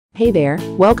Hey there,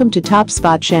 welcome to Top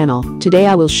Spot channel. Today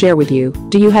I will share with you,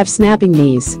 do you have snapping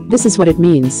knees? This is what it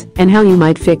means, and how you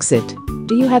might fix it.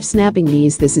 Do you have snapping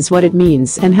knees? This is what it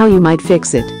means and how you might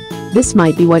fix it. This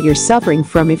might be what you're suffering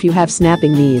from if you have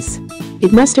snapping knees.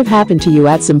 It must have happened to you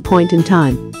at some point in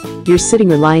time. You're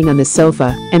sitting or lying on the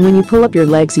sofa, and when you pull up your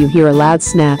legs you hear a loud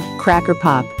snap, crack or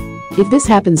pop. If this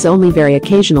happens only very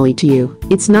occasionally to you,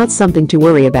 it's not something to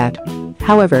worry about.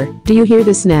 However, do you hear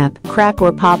the snap, crack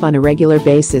or pop on a regular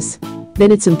basis?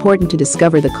 Then it's important to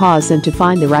discover the cause and to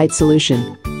find the right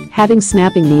solution. Having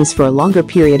snapping knees for a longer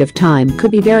period of time could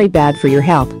be very bad for your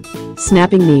health.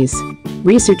 Snapping knees.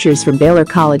 Researchers from Baylor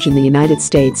College in the United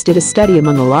States did a study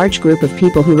among a large group of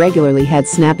people who regularly had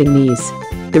snapping knees.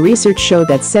 The research showed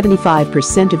that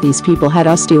 75% of these people had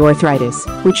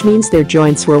osteoarthritis, which means their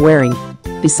joints were wearing.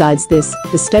 Besides this,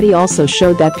 the study also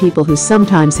showed that people who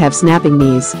sometimes have snapping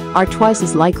knees are twice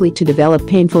as likely to develop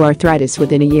painful arthritis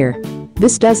within a year.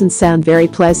 This doesn't sound very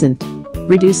pleasant.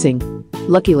 Reducing.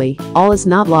 Luckily, all is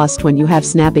not lost when you have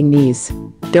snapping knees.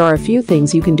 There are a few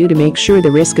things you can do to make sure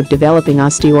the risk of developing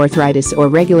osteoarthritis or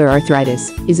regular arthritis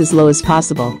is as low as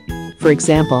possible. For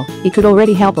example, it could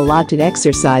already help a lot to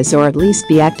exercise or at least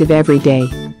be active every day.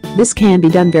 This can be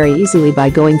done very easily by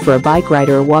going for a bike ride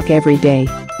or a walk every day.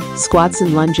 Squats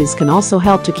and lunges can also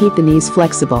help to keep the knees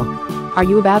flexible. Are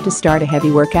you about to start a heavy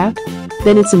workout?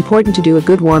 Then it's important to do a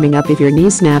good warming up if your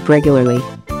knees snap regularly.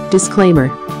 Disclaimer: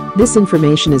 this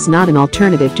information is not an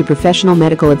alternative to professional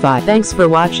medical advice. Thanks for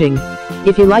watching.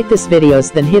 If you like this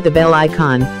videos, then hit the bell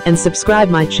icon and subscribe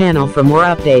my channel for more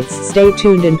updates. Stay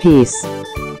tuned and peace.